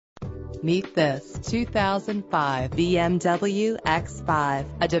Meet this 2005 BMW X5.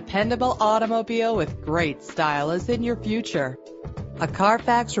 A dependable automobile with great style is in your future. A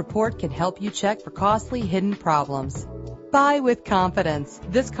Carfax report can help you check for costly hidden problems. Buy with confidence.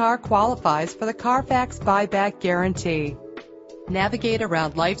 This car qualifies for the Carfax buyback guarantee. Navigate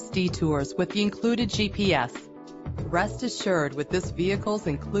around life's detours with the included GPS. Rest assured with this vehicle's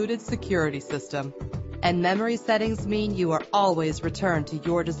included security system. And memory settings mean you are always returned to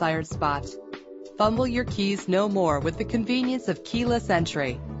your desired spot. Fumble your keys no more with the convenience of keyless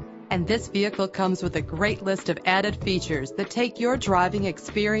entry. And this vehicle comes with a great list of added features that take your driving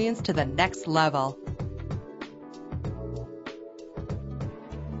experience to the next level.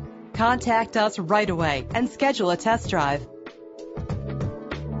 Contact us right away and schedule a test drive.